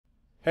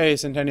Hey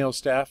Centennial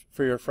staff,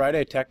 for your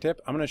Friday tech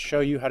tip, I'm going to show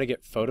you how to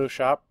get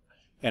Photoshop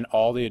and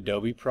all the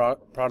Adobe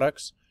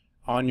products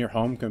on your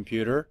home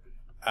computer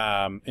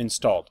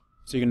installed.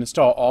 So you can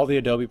install all the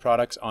Adobe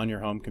products on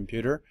your home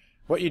computer.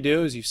 What you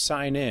do is you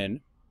sign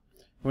in.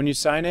 When you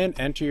sign in,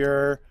 enter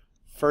your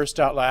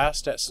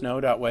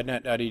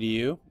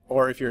first.last@snow.wednet.edu,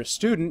 or if you're a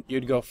student,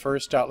 you'd go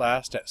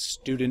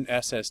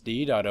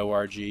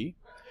first.last@studentssd.org,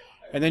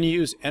 and then you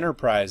use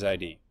Enterprise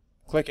ID.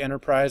 Click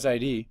Enterprise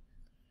ID,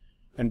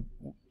 and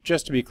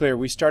just to be clear,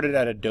 we started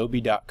at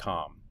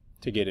adobe.com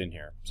to get in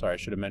here. Sorry, I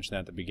should have mentioned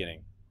that at the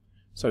beginning.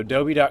 So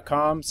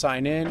adobe.com,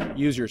 sign in,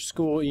 use your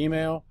school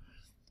email,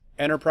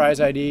 Enterprise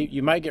ID.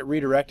 You might get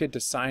redirected to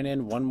sign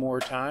in one more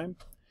time.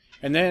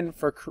 And then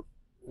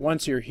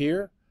once you're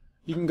here,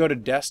 you can go to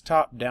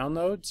desktop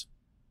downloads.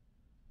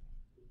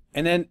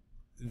 And then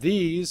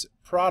these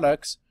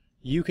products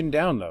you can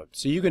download.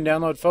 So you can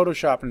download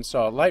Photoshop and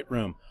install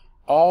Lightroom.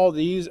 All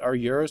these are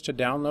yours to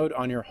download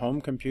on your home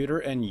computer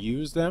and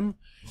use them.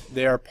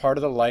 They are part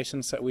of the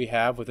license that we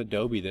have with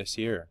Adobe this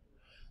year.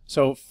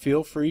 So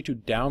feel free to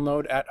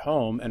download at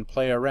home and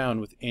play around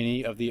with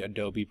any of the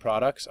Adobe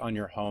products on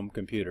your home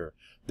computer.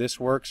 This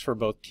works for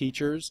both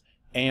teachers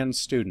and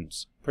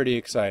students. Pretty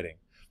exciting.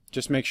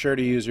 Just make sure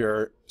to use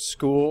your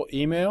school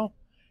email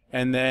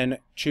and then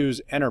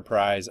choose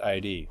Enterprise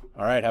ID.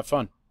 All right, have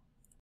fun.